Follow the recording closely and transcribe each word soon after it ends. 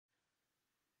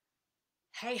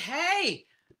Hey, hey!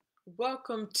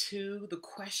 Welcome to the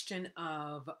question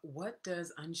of what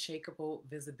does unshakable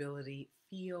visibility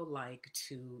feel like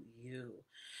to you?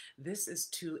 This is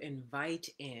to invite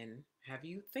in, have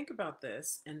you think about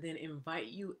this, and then invite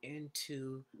you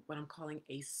into what I'm calling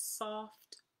a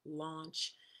soft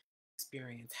launch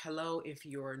experience. Hello, if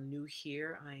you're new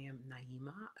here, I am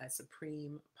Naima, a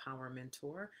Supreme Power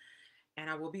Mentor, and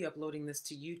I will be uploading this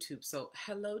to YouTube. So,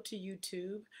 hello to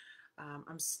YouTube.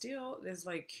 There's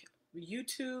like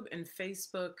YouTube and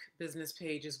Facebook business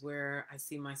pages where I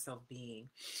see myself being.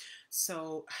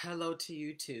 So, hello to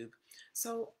YouTube.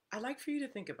 So, I'd like for you to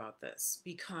think about this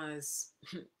because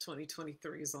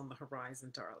 2023 is on the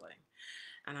horizon, darling.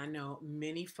 And I know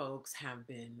many folks have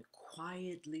been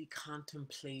quietly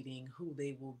contemplating who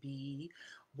they will be,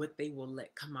 what they will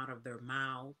let come out of their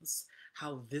mouths,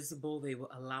 how visible they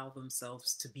will allow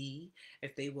themselves to be,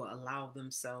 if they will allow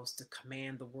themselves to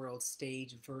command the world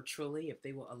stage virtually, if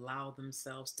they will allow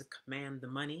themselves to command the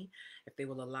money, if they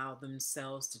will allow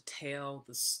themselves to tell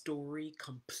the story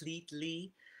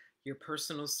completely, your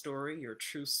personal story, your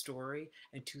true story,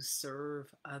 and to serve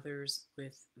others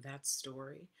with that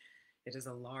story. It is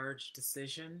a large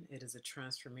decision. It is a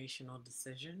transformational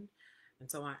decision. And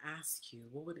so I ask you,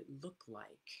 what would it look like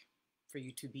for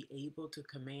you to be able to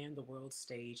command the world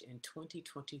stage in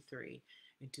 2023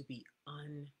 and to be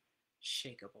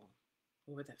unshakable?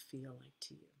 What would that feel like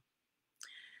to you?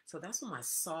 So that's what my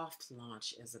soft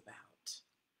launch is about.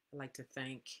 I'd like to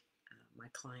thank my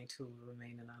client who will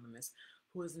remain anonymous,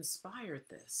 who has inspired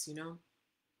this.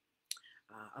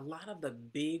 A lot of the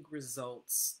big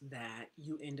results that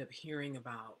you end up hearing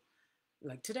about,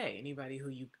 like today, anybody who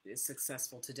you is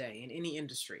successful today in any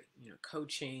industry,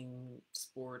 coaching,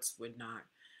 sports, whatnot,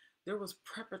 there was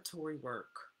preparatory work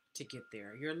to get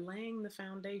there. You're laying the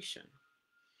foundation.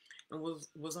 And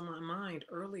was on my mind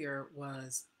earlier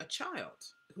was a child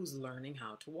who's learning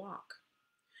how to walk.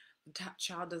 The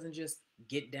child doesn't just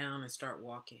get down and start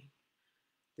walking.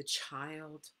 The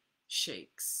child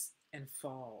shakes and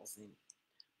falls and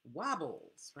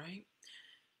wobbles, right?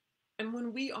 And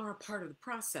when we are a part of the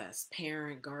process,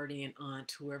 parent, guardian,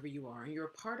 aunt, whoever you are, and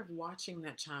you're a part of watching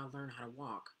that child learn how to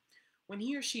walk, when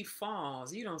he or she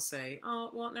falls, you don't say, oh,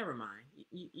 well, never mind.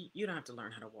 You don't have to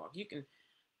learn how to walk. You can,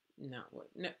 no,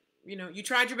 no, you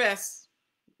tried your best.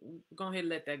 Go ahead and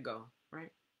let that go,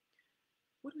 right?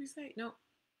 What do we say? No,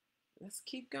 let's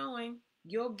keep going.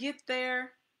 You'll get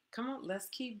there. Come on, let's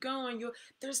keep going.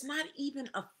 There's not even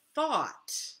a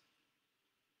thought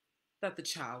that the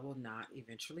child will not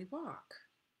eventually walk.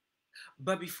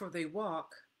 But before they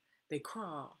walk, they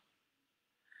crawl.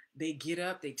 They get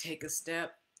up, they take a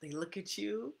step, they look at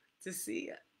you to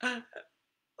see it. And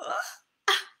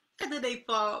then they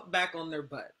fall back on their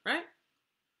butt, right?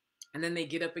 And then they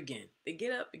get up again. They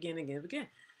get up again, again, again.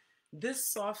 This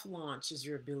soft launch is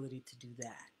your ability to do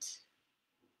that,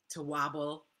 to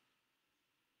wobble,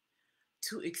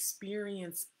 to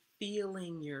experience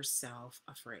feeling yourself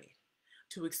afraid,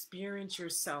 to experience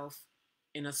yourself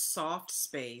in a soft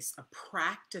space, a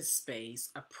practice space,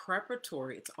 a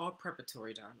preparatory. It's all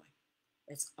preparatory, darling.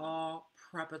 It's all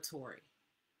preparatory.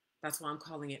 That's why I'm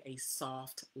calling it a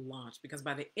soft launch, because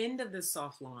by the end of this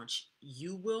soft launch,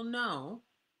 you will know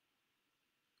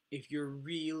if you're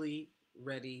really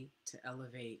ready to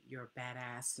elevate your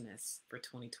badassness for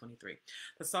 2023.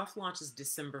 The soft launch is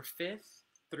December 5th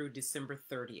through December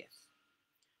 30th.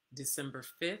 December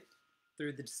 5th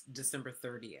through December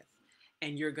 30th.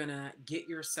 And you're going to get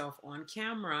yourself on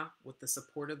camera with the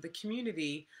support of the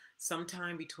community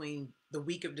sometime between the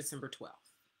week of December 12th.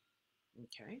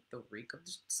 Okay, the week of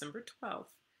December 12th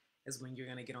is when you're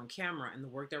going to get on camera. And the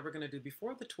work that we're going to do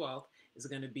before the 12th is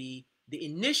going to be the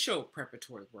initial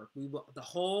preparatory work. The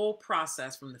whole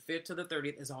process from the 5th to the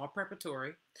 30th is all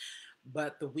preparatory.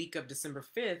 But the week of December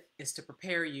 5th is to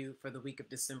prepare you for the week of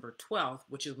December 12th,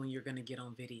 which is when you're going to get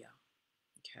on video.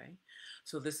 Okay,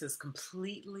 so this is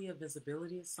completely a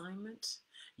visibility assignment.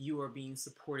 You are being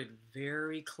supported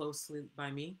very closely by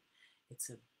me.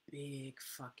 It's a big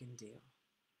fucking deal.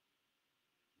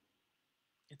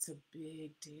 It's a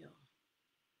big deal.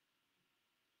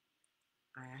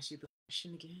 I ask you the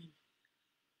question again.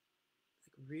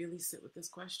 Like, really sit with this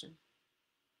question.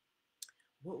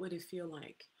 What would it feel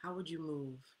like? How would you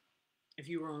move if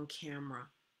you were on camera,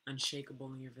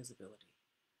 unshakable in your visibility?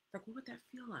 Like, what would that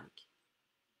feel like?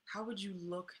 How would you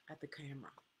look at the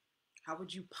camera? How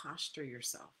would you posture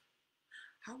yourself?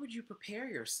 How would you prepare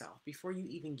yourself before you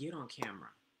even get on camera?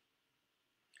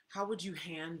 How would you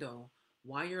handle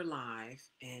while you're live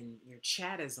and your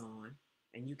chat is on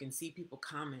and you can see people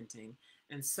commenting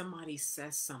and somebody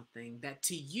says something that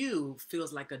to you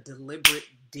feels like a deliberate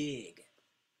dig?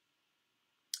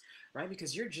 right?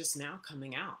 Because you're just now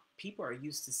coming out. People are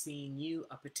used to seeing you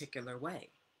a particular way,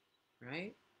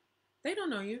 right? They don't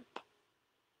know you,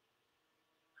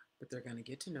 but they're going to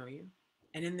get to know you.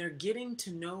 And in their getting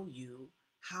to know you,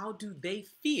 how do they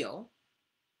feel?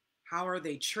 How are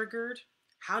they triggered?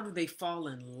 How do they fall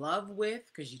in love with?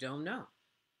 Because you don't know,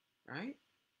 right?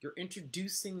 You're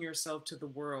introducing yourself to the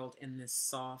world in this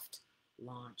soft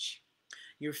launch.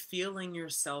 You're feeling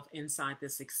yourself inside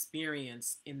this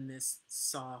experience in this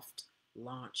soft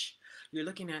launch. You're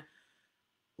looking at,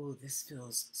 oh, this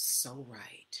feels so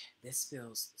right. This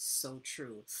feels so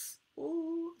true.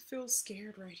 Oh, I feel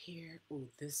scared right here. Oh,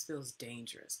 this feels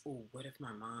dangerous. Oh, what if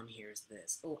my mom hears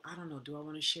this? Oh, I don't know. Do I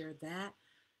want to share that?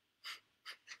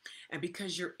 And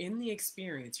because you're in the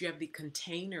experience, you have the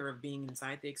container of being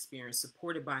inside the experience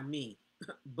supported by me,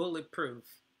 bulletproof.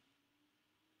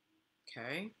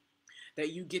 Okay.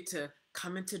 That you get to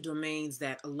come into domains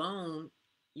that alone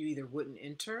you either wouldn't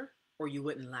enter or you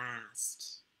wouldn't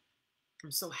last.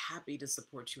 I'm so happy to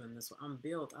support you in this one. I'm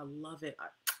built. I love it.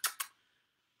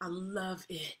 I love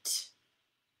it.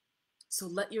 So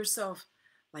let yourself,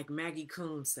 like Maggie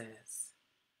Kuhn says,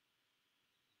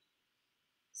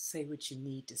 say what you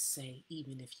need to say,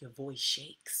 even if your voice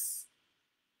shakes.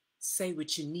 Say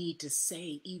what you need to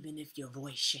say, even if your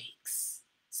voice shakes.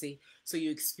 See, so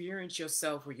you experience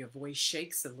yourself where your voice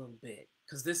shakes a little bit,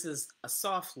 because this is a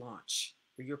soft launch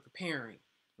where you're preparing,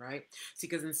 right? See,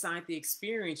 because inside the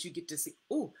experience, you get to see,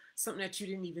 oh, something that you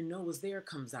didn't even know was there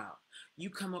comes out. You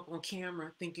come up on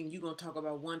camera thinking you're going to talk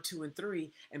about 1, 2, and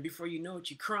 3, and before you know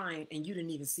it, you're crying and you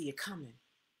didn't even see it coming.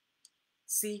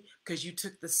 See, because you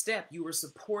took the step, you were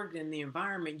supported in the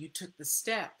environment, you took the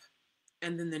step,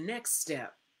 and then the next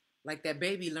step, like that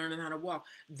baby learning how to walk,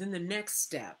 then the next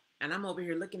step. And I'm over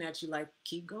here looking at you like,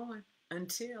 keep going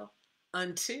until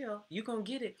you're going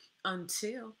to get it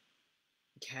until,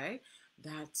 okay?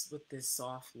 That's what this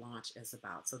soft launch is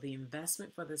about. So the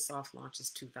investment for this soft launch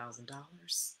is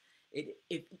 $2,000.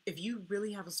 If you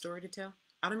really have a story to tell,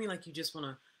 I don't mean like you just want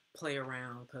to play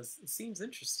around because it seems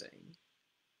interesting,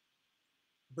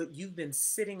 but you've been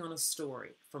sitting on a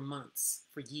story for months,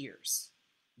 for years,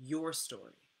 your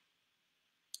story.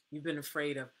 You've been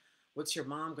afraid of what's your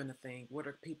mom going to think? What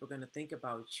are people going to think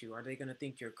about you? Are they going to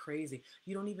think you're crazy?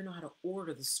 You don't even know how to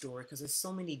order the story because there's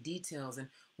so many details. And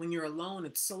when you're alone,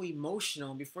 it's so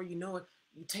emotional. Before you know it,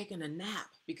 you're taking a nap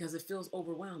because it feels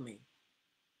overwhelming.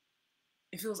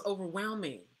 It feels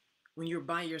overwhelming when you're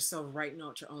by yourself writing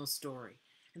out your own story.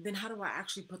 And then how do I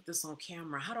actually put this on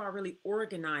camera? How do I really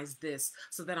organize this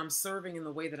so that I'm serving in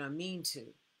the way that I mean to,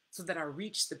 so that I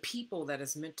reach the people that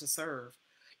it's meant to serve?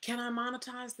 Can I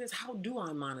monetize this? How do I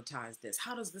monetize this?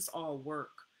 How does this all work?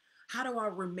 How do I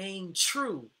remain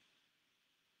true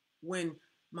when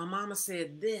my mama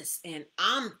said this and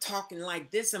I'm talking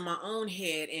like this in my own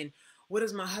head? And what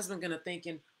is my husband going to think?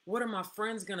 And what are my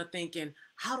friends going to think? And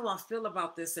how do I feel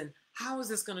about this? And how is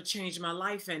this going to change my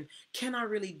life? And can I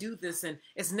really do this? And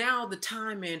it's now the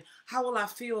time. And how will I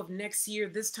feel if next year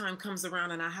this time comes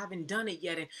around and I haven't done it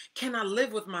yet? And can I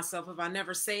live with myself if I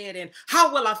never say it? And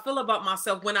how will I feel about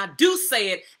myself when I do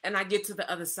say it and I get to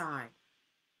the other side?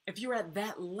 If you're at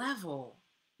that level,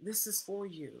 this is for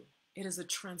you. It is a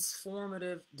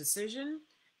transformative decision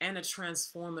and a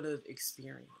transformative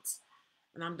experience.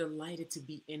 And I'm delighted to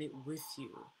be in it with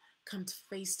you. Come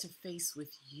face to face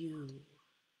with you.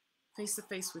 Face to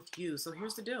face with you. So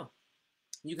here's the deal.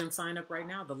 You can sign up right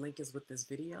now. The link is with this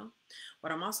video.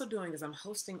 What I'm also doing is I'm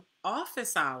hosting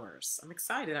office hours. I'm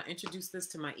excited. I introduced this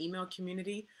to my email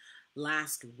community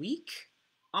last week.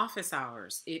 Office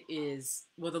hours. It is,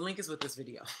 well, the link is with this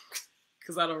video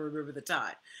because I don't remember the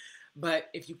time. But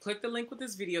if you click the link with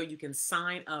this video, you can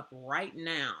sign up right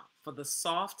now for the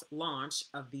soft launch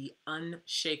of the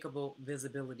Unshakable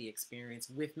Visibility experience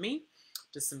with me,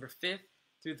 December 5th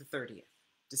through the 30th.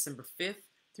 December 5th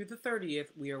through the 30th,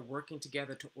 we are working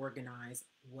together to organize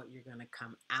what you're going to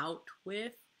come out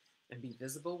with and be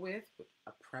visible with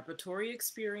a preparatory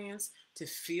experience to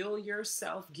feel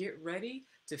yourself get ready,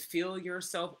 to feel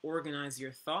yourself organize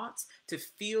your thoughts, to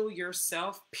feel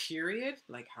yourself, period,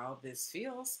 like how this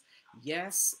feels.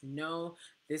 Yes, no,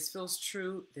 this feels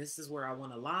true. This is where I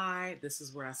want to lie. This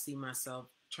is where I see myself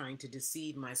trying to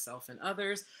deceive myself and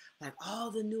others. Like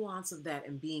all the nuance of that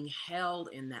and being held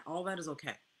in that, all that is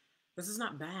okay. This is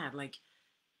not bad. Like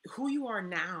who you are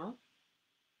now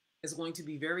is going to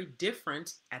be very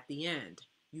different at the end.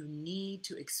 You need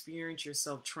to experience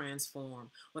yourself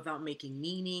transform without making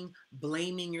meaning,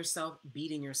 blaming yourself,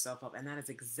 beating yourself up. And that is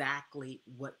exactly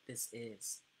what this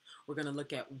is. We're going to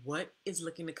look at what is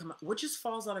looking to come up, what just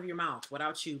falls out of your mouth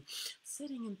without you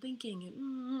sitting and thinking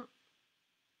and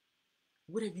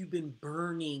What have you been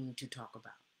burning to talk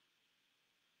about?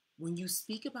 When you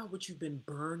speak about what you've been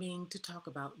burning to talk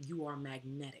about, you are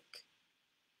magnetic.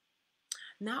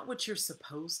 Not what you're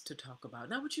supposed to talk about,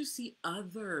 not what you see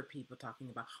other people talking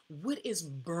about. What is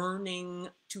burning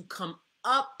to come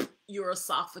up your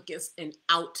esophagus and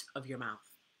out of your mouth?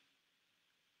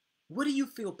 What do you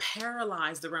feel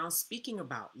paralyzed around speaking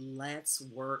about? Let's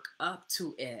work up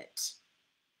to it.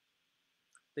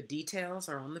 The details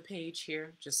are on the page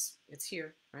here. It's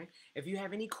here, right? If you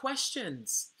have any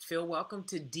questions, feel welcome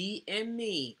to DM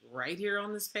me right here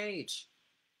on this page.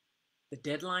 The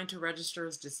deadline to register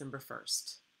is December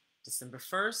 1st. December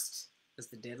 1st is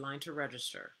the deadline to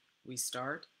register. We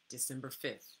start December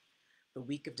 5th. The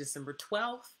week of December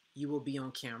 12th, you will be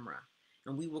on camera.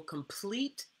 And we will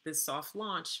complete this soft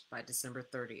launch by December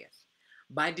 30th.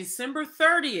 By December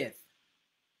 30th,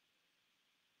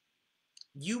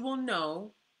 you will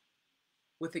know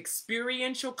with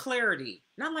experiential clarity,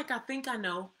 not like I think I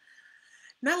know,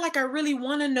 not like I really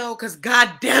want to know because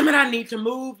God damn it, I need to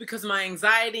move because my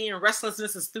anxiety and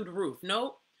restlessness is through the roof.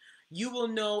 No, you will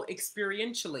know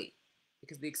experientially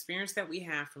because the experience that we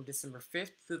have from December 5th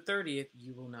to the 30th,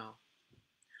 you will know.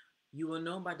 You will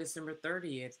know by December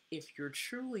 30th if you're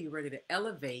truly ready to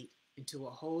elevate into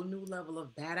a whole new level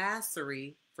of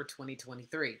badassery for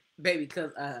 2023. Baby,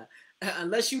 because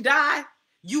unless you die,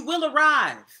 you will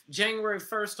arrive January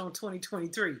 1st on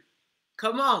 2023.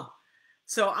 Come on.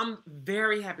 So I'm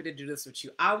very happy to do this with you.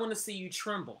 I want to see you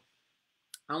tremble.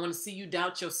 I want to see you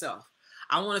doubt yourself.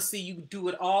 I want to see you do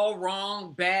it all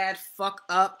wrong, bad, fuck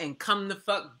up, and come the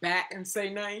fuck back and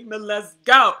say, Naima, let's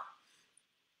go.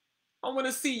 I want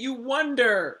to see you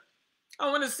wonder. I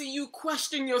want to see you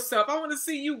question yourself. I want to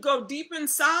see you go deep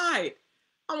inside.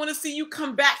 I want to see you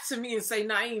come back to me and say,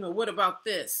 Naima, what about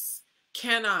this?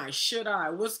 Can I? Should I?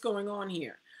 What's going on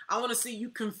here? I want to see you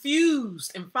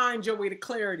confused and find your way to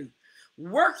clarity.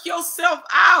 Work yourself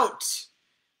out.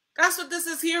 That's what this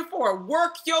is here for.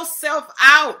 Work yourself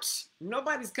out.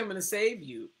 Nobody's coming to save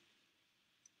you.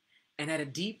 And at a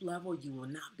deep level, you will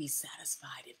not be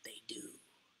satisfied if they do.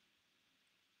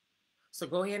 So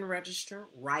go ahead and register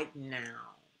right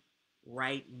now.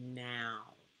 Right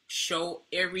now. Show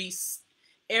every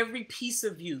piece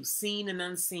of you, seen and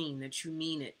unseen, that you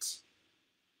mean it.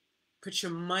 Put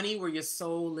your money where your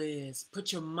soul is.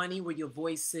 Put your money where your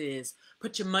voice is.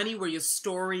 Put your money where your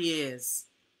story is.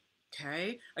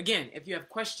 Okay? Again, if you have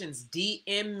questions,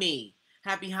 DM me.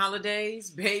 Happy holidays,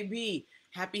 baby.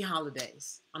 Happy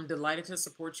holidays. I'm delighted to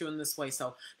support you in this way.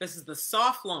 So this is the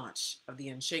soft launch of the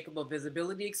Unshakable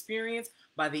Visibility experience.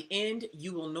 By the end,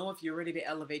 you will know if you're ready to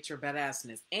elevate your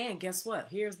badassness. And guess what?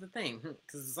 Here's the thing,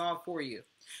 because it's all for you.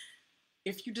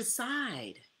 If you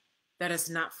decide that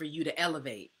it's not for you to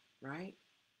elevate, right?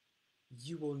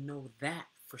 You will know that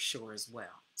for sure as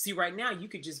well. See, right now, you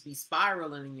could just be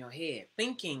spiraling in your head,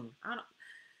 thinking,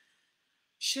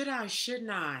 should I,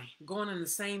 shouldn't I? Going in the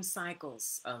same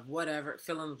cycles of whatever,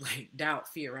 feeling like doubt,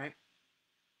 fear, right?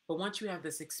 But once you have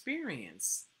this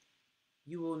experience,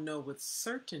 you will know with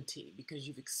certainty because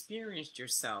you've experienced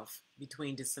yourself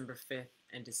between December 5th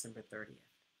and December 30th.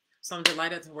 So I'm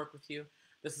delighted to work with you.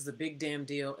 This is a big damn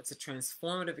deal. It's a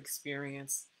transformative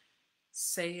experience.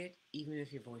 Say it even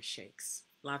if your voice shakes.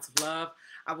 Lots of love.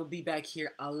 I will be back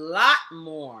here a lot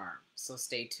more, so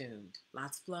stay tuned.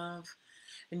 Lots of love.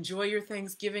 Enjoy your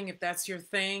Thanksgiving if that's your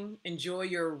thing. Enjoy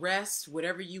your rest,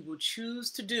 whatever you will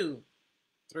choose to do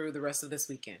through the rest of this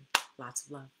weekend. Lots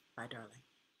of love. Bye, darling.